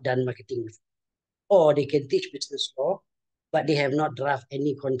have not done marketing before. Or they can teach business law, but they have not draft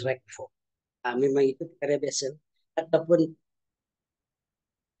any contract before. Memang itu perkara biasa. Ataupun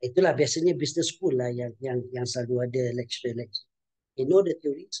itulah biasanya business school lah yang selalu ada lecturer. They know the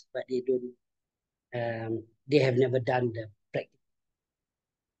theories, but they don't. They have never done the practice.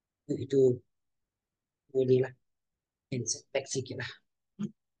 Itu inilah setback sikit lah.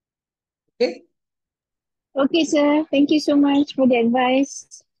 Okay. Okay, sir. Thank you so much for the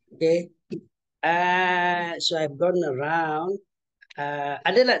advice. Okay. So I've gone around.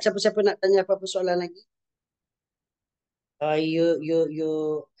 Ada tak siapa-siapa nak tanya apa-apa soalan lagi? I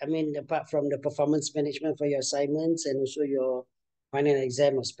mean, apart from the performance management for your assignments and also your final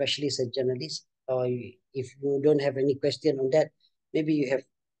exam of specialist and journalist, or if you don't have any question on that, maybe you have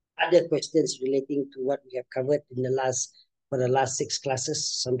other questions relating to what we have covered in the last 6 classes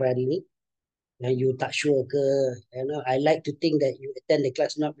sampai hari ini. And you tak sure ke, I like to think that you attend the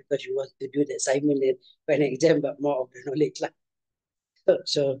class not because you want to do the assignment and final exam, but more of the knowledge lah.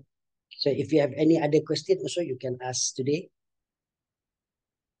 So if you have any other question also, you can ask today.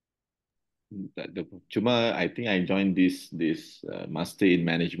 Cuma I think I joined this master in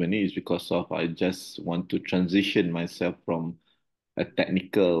management is because of I just want to transition myself from a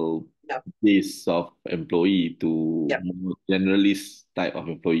technical base of employee to more generalist type of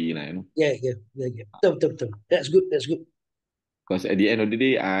employee lah, Yeah. Betul. That's good. Because at the end of the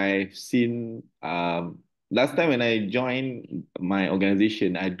day, I've seen last time when I joined my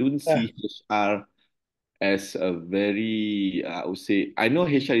organization, I don't see HR as a very, I would say, I know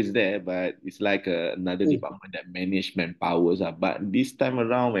HR is there, but it's like another department that manage manpowers. But this time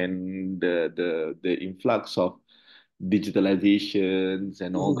around, when the influx of digitalizations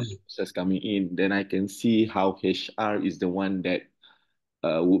and all this process coming in, then I can see how HR is the one that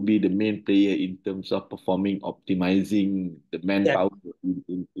would be the main player in terms of performing, optimizing the manpower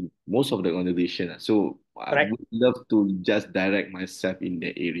in most of the organization. So I Correct. would love to just direct myself in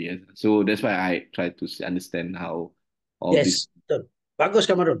that area. So that's why I try to understand how all this. Yes, betul. Bagus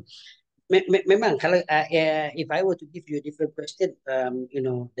Kamarul. Memang kalau if I were to give you a different question,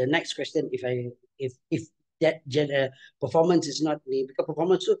 the next question, if that performance is not me, because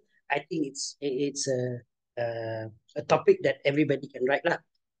performance too, I think it's a topic that everybody can write lah.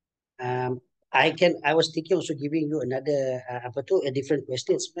 I was thinking also giving you another a different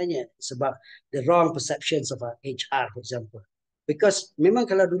question sebenarnya. It's about the wrong perceptions of HR, for example. Because memang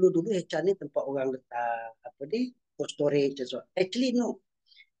kalau dulu-dulu HR ni tempat orang letak cold storage and so on. Actually no.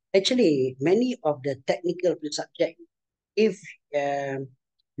 Actually, many of the technical subject, if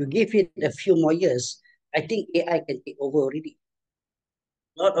you give it a few more years, I think AI can take over already.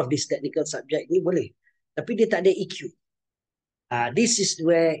 A lot of this technical subject ni boleh. Tapi dia tak ada EQ. This is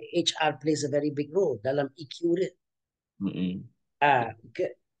where HR plays a very big role dalam EQ dia.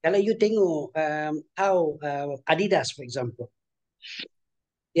 Kalau you tengok how Adidas, for example,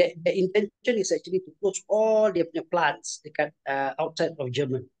 the intention is actually to close all their punya plants dekat outside of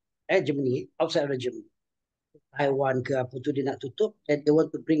Germany, outside of Germany. Taiwan ke apa tu dia nak tutup, and they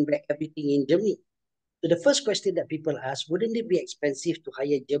want to bring back everything in Germany. So the first question that people ask, wouldn't it be expensive to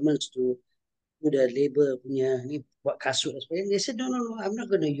hire Germans to do the labor punya ni, buat kasut dan sebagainya? They said, no, I'm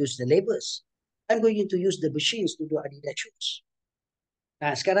not going to use the laborers. I'm going to use the machines to do Adidas shoes.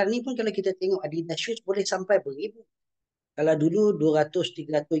 Sekarang ni pun kalau kita tengok Adidas shoes boleh sampai beribu. Kalau dulu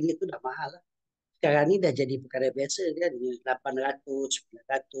 200-300 ringgit tu dah mahal lah. Sekarang ni dah jadi perkara biasa kan, 800,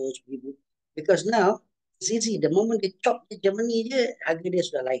 900, 1000. Because now, it's easy. The moment they chop di Germany je, harga dia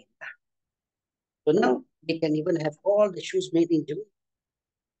sudah lain. So now, they can even have all the shoes made in Germany.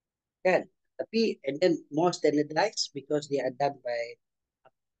 Kan? Tapi, and then more standardized because they are done by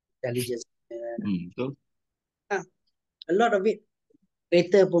intelligence. A lot of it.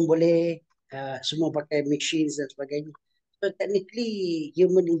 Kereta pun boleh, semua pakai machines dan sebagainya. So technically,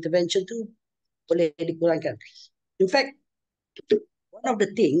 human intervention tu boleh dikurangkan. In fact, one of the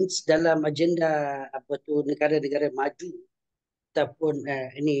things dalam agenda negara-negara maju ataupun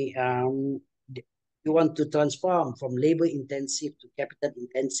you want to transform from labor intensive to capital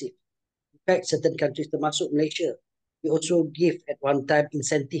intensive. In fact, certain countries termasuk Malaysia, we also give at one time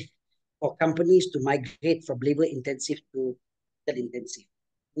incentive for companies to migrate from labor intensive to capital intensive.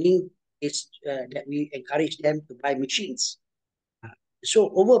 Meaning is that we encourage them to buy machines. So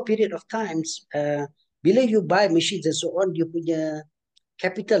over a period of times, bila you buy machines and so on, you punya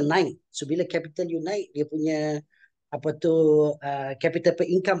capital naik. So bila capital you naik, dia punya capital per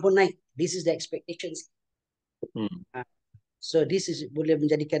income pun naik. This is the expectations. So this is boleh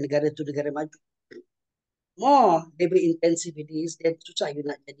menjadikan negara tu negara maju. More labor intensive it is, then susah you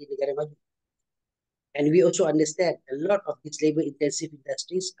nak jadi negara maju. And we also understand a lot of these labor intensive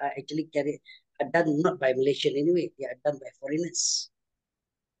industries are actually are done not by Malaysian anyway, they are done by foreigners.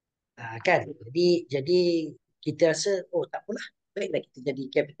 Kan? Jadi kita rasa, tak apalah, baiklah kita jadi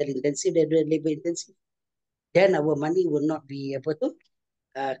capital intensive dan labor intensive. Then our money will not be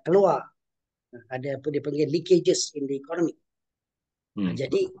keluar. Ada apa dia panggil leakages in the economy.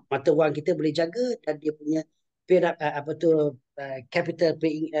 Jadi mata wang kita boleh jaga dan dia punya capital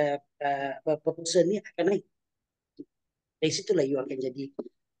per person ni akan naik. Dari situlah you akan jadi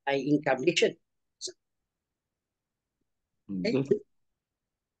high income nation. Okay.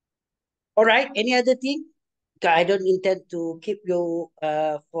 Alright, any other thing? I don't intend to keep you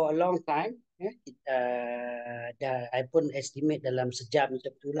for a long time. I pun estimate dalam sejam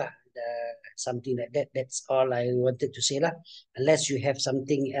macam itulah. Something like that. That's all I wanted to say lah. Unless you have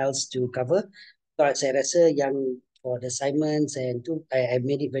something else to cover. Kalau saya rasa yang for the assignments and tu, I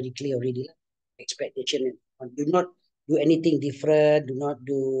made it very clear already lah. Expectation. Do not do anything different. Do not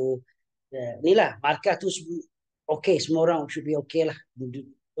do ni lah. Markah tu okay. Semua orang should be okay lah.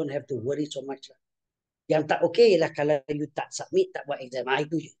 Don't have to worry so much lah. Yang tak okay ialah kalau you tak submit, tak buat exam.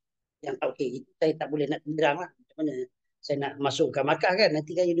 Itu je. Yang tak okay. Itu saya tak boleh nak tinderang lah. Macam mana saya nak masukkan markah kan.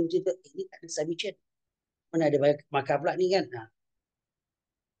 Nanti kan universiti tu, ini tak ada submission. Mana ada markah pula ni kan.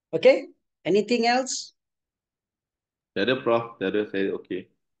 Okay? Anything else? Tak ada, Prof. Tak ada, saya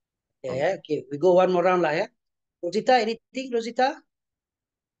okay. Yeah, okay. We go one more round lah ya. Rosita, anything Rosita?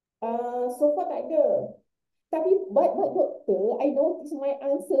 So far tak ada. Tapi, but doctor, I notice my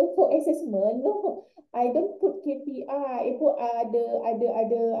answer for assessment. No, I don't put KPI. I put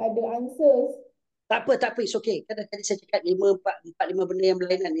ada answers. Tak apa, it's okay. Kan tadi saya cakap 5 benda yang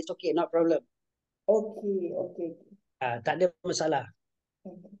berlainan. It's okay, not problem. Okay. Tak ada masalah.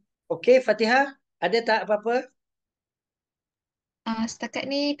 Okay, Fatihah, ada tak apa-apa?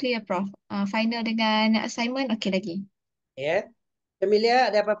 Setakat ni clear, Prof. Final dengan assignment okey lagi. Ya. Amelia,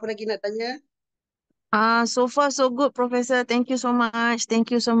 ada apa-apa lagi nak tanya? So far so good, Professor. Thank you so much.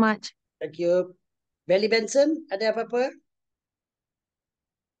 Thank you so much. Thank you. Belly Benson, ada apa-apa?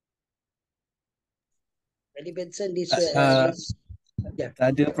 Belly Benson, this ya. Tak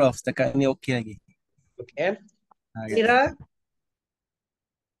ada, Prof. Setakat ni okey lagi. Okay. Okay. Munira?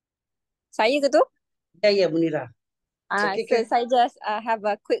 Saya ke tu? Ya, Munira. Okay, So saya just have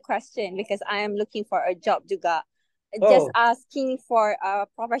a quick question because I am looking for a job juga. Just Oh. asking for a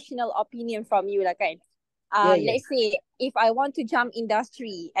professional opinion from you lah kan. Yeah. Let's say if I want to jump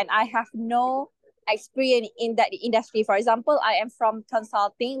industry and I have no experience in that industry. For example, I am from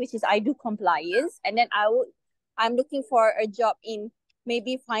consulting, which is I do compliance, and then I'm looking for a job in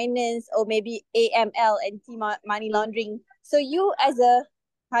maybe finance or maybe AML, anti-money laundering. So you as a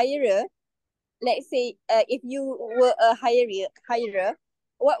hirer, let's say if you were a hirer,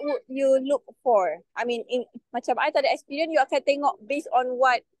 what would you look for? I mean, macam I tak ada experience, you akan tengok based on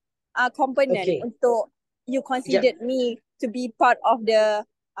what component untuk you considered me to be part of the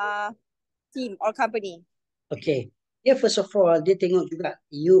team or company. Okay. Yeah, first of all, dia tengok juga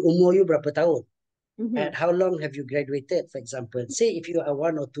umur you berapa tahun. And how long have you graduated, for example. Say if you are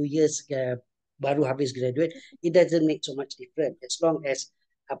 1 or 2 years baru habis graduate, it doesn't make so much difference. As long as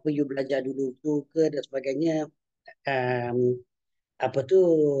apa you belajar dulu tu ke dan sebagainya,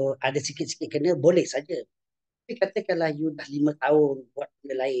 ada sikit-sikit kena, boleh saja. Tapi katakanlah you dah 5 tahun buat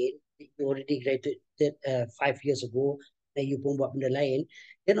benda lain, you already graduated 5 years ago, dan you pun buat benda lain,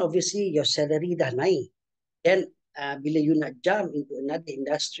 then obviously your salary dah naik. Then bila you nak jump into another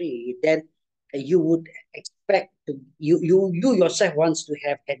industry, then you would expect to you yourself wants to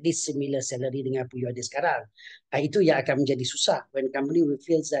have at least similar salary dengan apa you ada sekarang. Itu yang akan menjadi susah when company will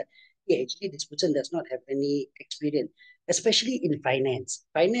feel that actually this person does not have any experience, especially in finance.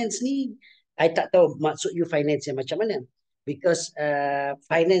 Finance ni I tak tahu maksud you finance yang macam mana, because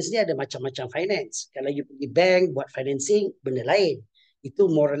finance ni ada macam-macam finance. Kalau you pergi bank buat financing, benda lain.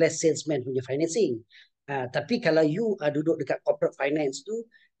 Itu more or less salesman punya financing. Tapi kalau you duduk dekat corporate finance tu,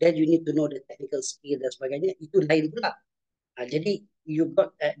 then you need to know the technical skill dan sebagainya, itu lain pula. Jadi you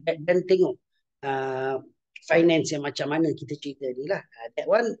got dan tengok finance yang macam mana kita cerita ni lah. That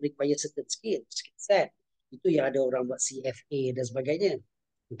one require certain skill set. Itu yang ada orang buat CFA dan sebagainya.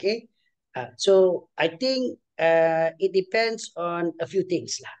 Okay. So I think it depends on a few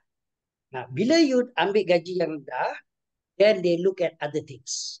things lah. Bila you ambil gaji yang rendah, then they look at other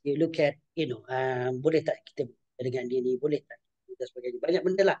things. They look at, boleh tak kita dengan dia ni, boleh tak dan sebagainya. Banyak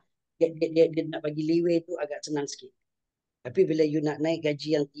benda lah. Dia nak bagi leeway tu agak senang sikit. Tapi bila you nak naik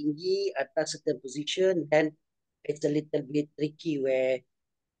gaji yang tinggi atas certain position, then it's a little bit tricky where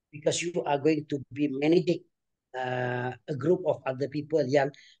because you are going to be managing a group of other people yang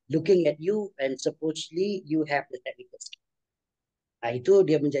looking at you and supposedly you have the technical skill. Itu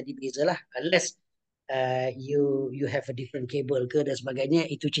dia menjadi beza lah. Unless you have a different cable ke dan sebagainya,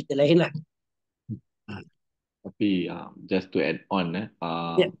 itu cerita lain lah. Tapi just to add on,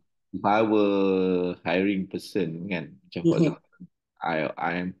 if I were hiring person kan, macam for example,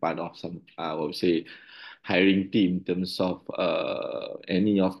 I am part of some what we say hiring team in terms of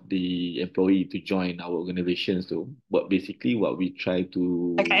any of the employee to join our organizations tu. But basically what we try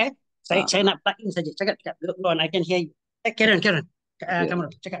to saya nak plug in saja. Cakap. Go on, I can hear you. Karen. Kamu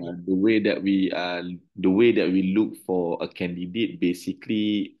cakap. The way that we look for a candidate,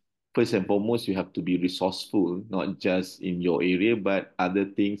 basically first and foremost, you have to be resourceful, not just in your area, but other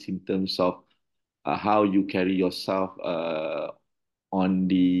things in terms of how you carry yourself on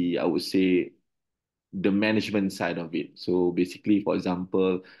the, I would say, the management side of it. So basically, for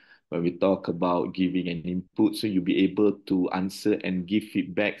example, when we talk about giving an input, so you'll be able to answer and give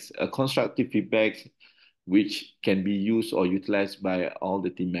feedbacks, constructive feedbacks, which can be used or utilized by all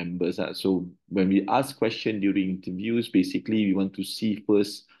the team members. So when we ask questions during interviews, basically we want to see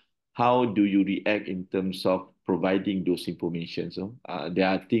first, how do you react in terms of providing those information? So there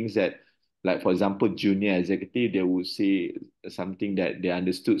are things that, like for example, junior executive, they will say something that they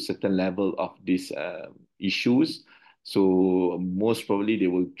understood certain level of these issues. So most probably they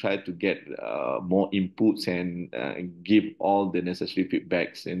will try to get more inputs and give all the necessary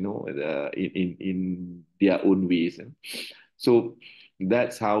feedbacks, in their own ways. So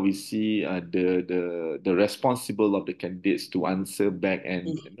that's how we see the responsible of the candidates to answer back and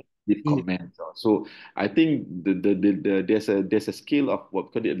give comments. So I think there's a skill of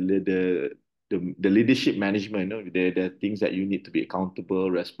what call it the leadership management. There are things that you need to be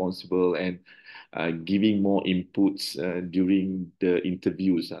accountable, responsible, and giving more inputs during the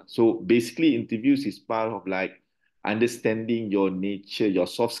interviews. So basically, interviews is part of like understanding your nature, your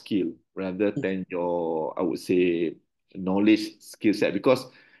soft skill, rather than your, I would say, knowledge skill set. Because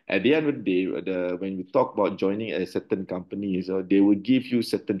at the end of the day, when you talk about joining a certain company, so they will give you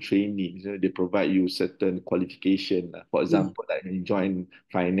certain trainings. They provide you certain qualification. For example, like when you join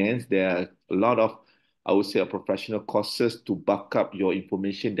finance, there are a lot of, I would say, professional courses to back up your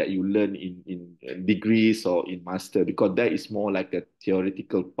information that you learn in degrees or in master, because that is more like a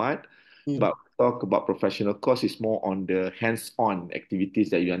theoretical part. But talk about professional course is more on the hands-on activities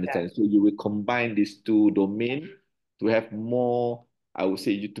that you understand. So you will combine these two domains to have more, I would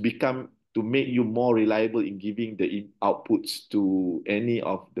say, to make you more reliable in giving the outputs to any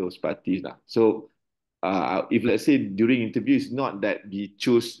of those parties. So if let's say during interview, it's not that we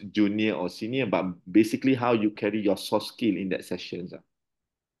choose junior or senior, but basically how you carry your soft skill in that sessions.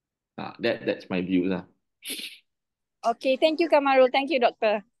 That's my view. Okay, thank you, Kamarul. Thank you,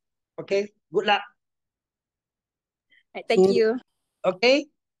 Doctor. Okay, good luck. Thank you. Okay,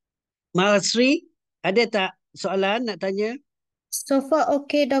 Mahasri, ada tak soalan nak tanya? So far,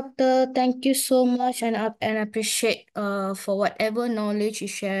 okay, Doctor. Thank you so much, and appreciate for whatever knowledge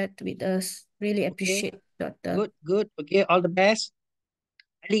you shared with us. Really appreciate, Doctor. Good. Okay, all the best.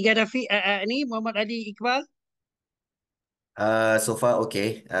 Ali Gaddafi, ni Muhammad Ali Iqbal. So far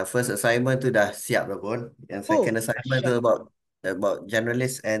okay. First assignment tu dah siap dah pun. Yang second assignment tu about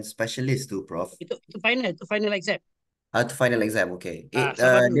generalist and specialist tu, Prof. Itu final exam. To final exam, okay.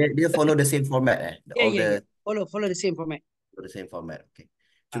 Sabar dulu. Dia follow the same format Yeah. Follow the same format. Follow the same format, okay.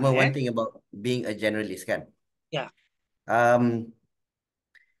 Cuma one thing about being a generalist kan. Yeah.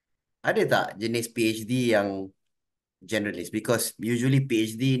 Ada tak jenis PhD yang generalist? Because usually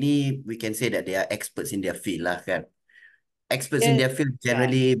PhD ni we can say that they are experts in their field lah kan. Experts in their field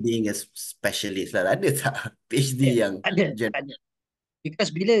generally being a specialist lah. Ada tak PhD yang ada.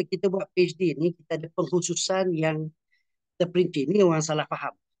 Because bila kita buat PhD ni, kita ada pengkhususan yang terperinci. Ni orang salah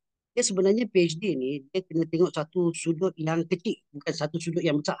faham. Dia sebenarnya PhD ni, dia kena tengok satu sudut yang kecil, bukan satu sudut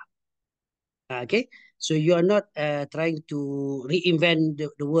yang besar. Okay, so you are not trying to reinvent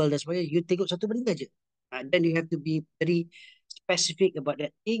the world dan sebagainya. You tengok satu benda je. Then you have to be very specific about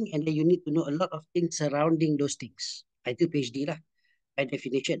that thing, and then you need to know a lot of things surrounding those things. Itu PhD lah, by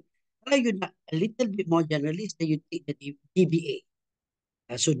definition. Kalau you nak a little bit more generalist, then you take the DBA.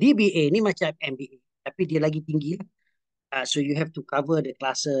 So DBA ni macam MBA, tapi dia lagi tinggi lah. So you have to cover the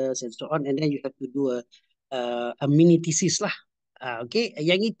classes and so on, and then you have to do a mini thesis lah. Okay,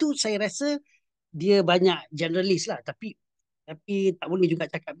 yang itu saya rasa dia banyak generalist lah, tapi tak boleh juga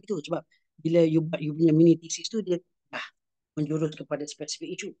cakap itu, sebab bila you buat you punya mini thesis tu, dia dah menjurus kepada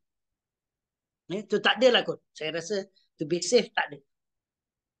spesifik isu. Itu tak ada lah kot. Saya rasa to be safe tak ada.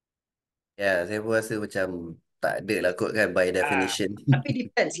 Ya, saya pun rasa macam tak ada lah kot kan by definition. Tapi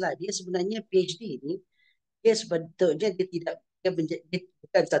depends lah. Dia sebenarnya PhD ni, dia sebetulnya dia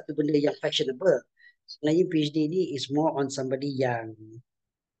bukan satu benda yang fashionable. Sebenarnya PhD ni is more on somebody yang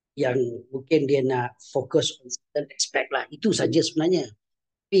mungkin dia nak fokus on certain aspect lah. Itu saja sebenarnya.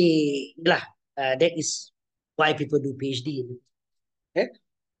 Tapi lah, that is why people do PhD.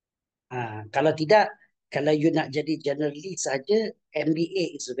 Kalau tidak, kalau you nak jadi generalist saja,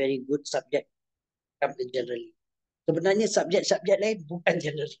 MBA is a very good subject. Generally. Sebenarnya subjek-subjek lain bukan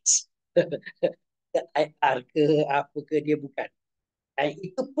generalist. IR ke apa ke, dia bukan.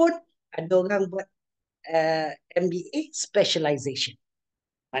 Itu pun ada orang buat MBA specialization.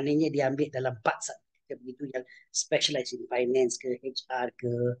 Maknanya dia ambil dalam 4 subjek begitu yang specialize in finance ke, HR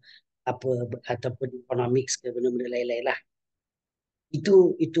ke, apa ataupun economics ke, benda-benda lain-lain lah.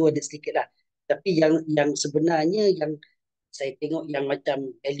 Itu ada sedikit lah. Tapi yang sebenarnya yang saya tengok yang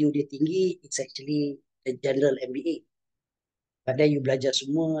macam value dia tinggi, it's actually the general MBA. Padahal you belajar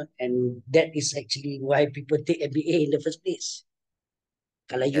semua, and that is actually why people take MBA in the first place.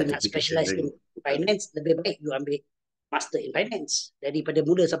 Kalau you nak specialize in finance, lebih baik you ambil master in finance daripada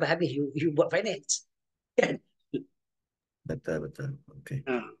mula sampai habis you buat finance. Betul. Okay.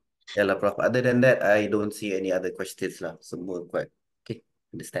 Yalah, Prof. Other than that, I don't see any other questions lah. Semua quite okay.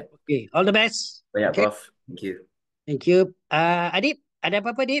 Understand. Okay, all the best. Banyak, Okay. Prof. Thank you. Thank you. Adib, ada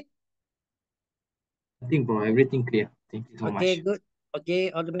apa-apa, Adib? I think, bro, everything clear. Thank you so much. Okay, good.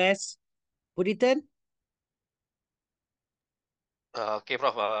 Okay, all the best. Puritan? Okay,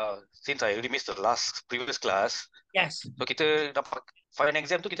 Prof. Since I already missed the previous class, Yes. so kita dapat final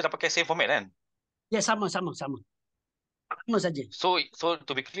exam tu kita dah pakai same format kan? Ya, sama saja. So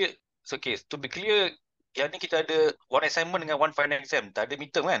to be clear, to be clear, yang ni kita ada one assignment dengan one final exam. Tak ada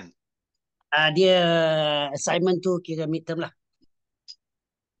midterm kan? Dia assignment tu kira midterm lah.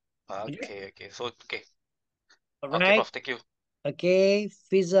 Okay. So, okay. Okay, Alright. Prof. Thank you. Okay,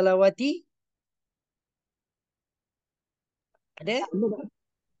 Fizalawati. Ada?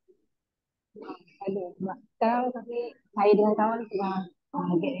 Ada. Sekarang tapi saya dengan kawan tengah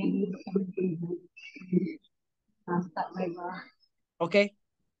get ready start my bar. Okay.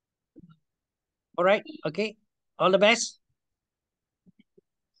 Alright, okay. All the best.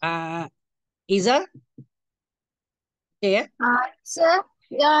 Iza? Okay, ya? Sir,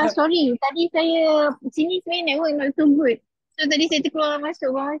 sorry. Tadi saya sini sebenarnya network not so good. So tadi saya terkeluar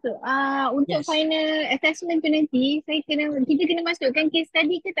masuk. Untuk Yes. final assessment tu nanti, kita kena masukkan case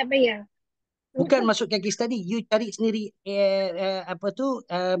study ke tak payah? Bukan masukkan case study. You cari sendiri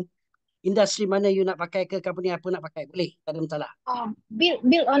industri mana you nak pakai ke, company apa nak pakai. Boleh, tak ada masalah.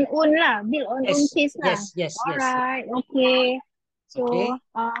 Build on own lah. Build on own case lah. Yes. Alright, okay. So, Okay.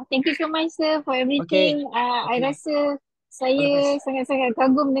 thank you so much sir for everything. I Okay. rasa saya sangat-sangat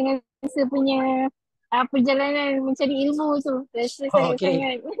kagum dengan sir punya perjalanan mencari ilmu tu. Rasa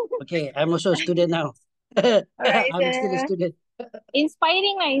sangat-sangat. Okay, I'm also a student now. Alright I'm still a sir. student.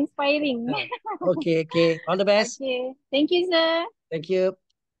 Inspiring lah, inspiring. Okay. All the best. Okay. Thank you sir. Thank you.